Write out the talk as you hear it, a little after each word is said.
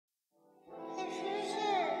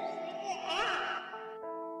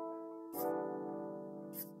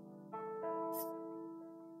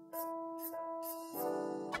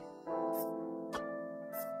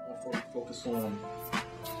focus on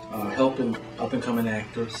helping up-and-coming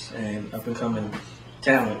actors and up-and-coming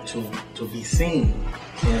talent to be seen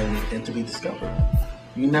and to be discovered.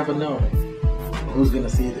 You never know who's gonna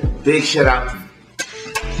see it. Big shout out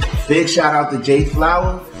to Jay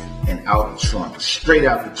Flower and Out the Trunk, straight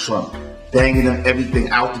out the trunk, banging them everything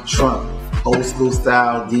out the trunk, old school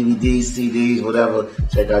style, DVDs, CDs, whatever.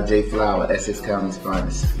 Check out Jay Flower, Essex County's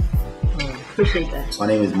finest. Appreciate that. My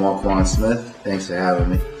name is Markuann Smith. Thanks for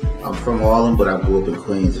having me. I'm from Harlem, but I grew up in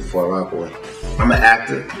Queens, a Fort Rockaway. I'm an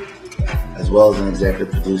actor, as well as an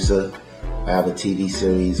executive producer. I have a TV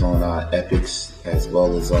series on Epix, as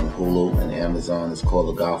well as on Hulu and Amazon. It's called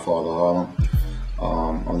The Godfather Harlem.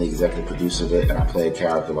 I'm the executive producer of it, and I play a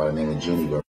character by the name of Junie Byrd.